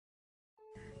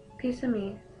Piece of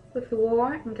me. With the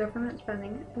war and government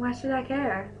spending, why should I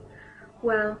care?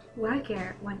 Well, why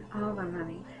care when all our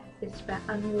money is spent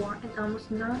on war and almost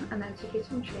none on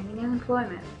education, training, and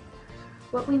employment?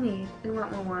 What we need and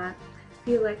what we want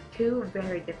feel like two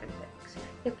very different things.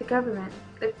 If the government,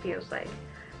 it feels like,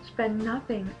 spend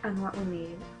nothing on what we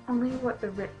need, only what the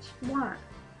rich want.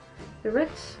 The rich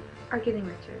are getting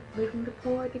richer, leaving the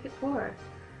poor to get poorer.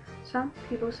 Some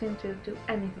people seem to do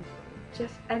anything for you,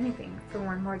 just anything for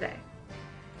one more day.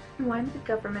 When did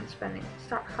government spending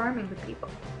start harming the people?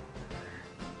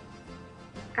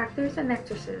 Actors and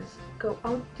actresses go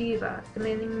all diva,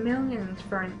 demanding millions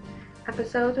for an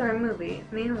episode or a movie.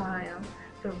 Meanwhile,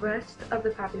 the rest of the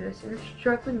population is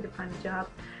struggling to find a job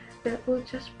that will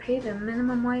just pay them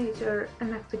minimum wage or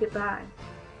enough to get by.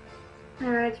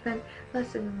 There has been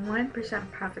less than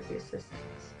 1% poverty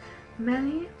assistance.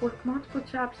 Many work multiple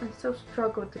jobs and still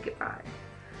struggle to get by.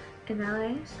 In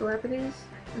LA, celebrities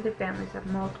and their families have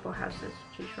multiple houses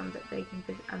to choose from that they can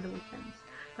visit on the weekends.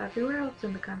 But everywhere else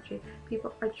in the country,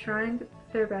 people are trying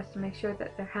their best to make sure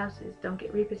that their houses don't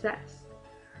get repossessed.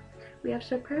 We have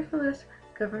superfluous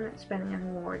government spending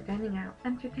on war, dining out,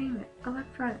 entertainment,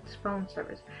 electronics, phone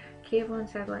service, cable and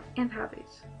satellite, and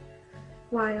hobbies.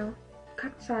 While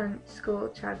cuts on school,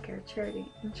 childcare,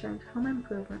 charity, insurance, home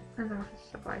improvement, and office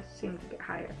supplies seem to get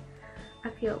higher. I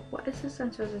feel what is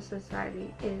essential to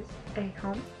society is a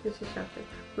home, which is shelter,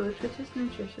 food, which is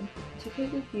nutrition,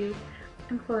 educated youth,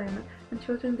 employment, and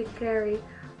children to carry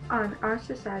on our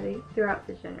society throughout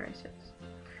the generations.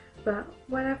 But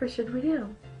whatever should we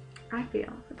do? I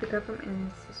feel that the government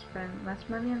needs to spend less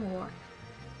money on war,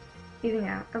 eating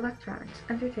out, electronics,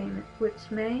 entertainment,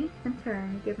 which may in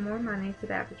turn give more money to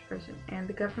the average person, and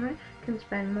the government can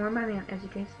spend more money on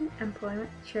education, employment,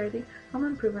 charity, home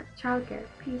improvement, childcare,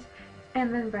 peace,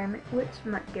 and the environment, which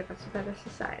might give us a better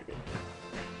society.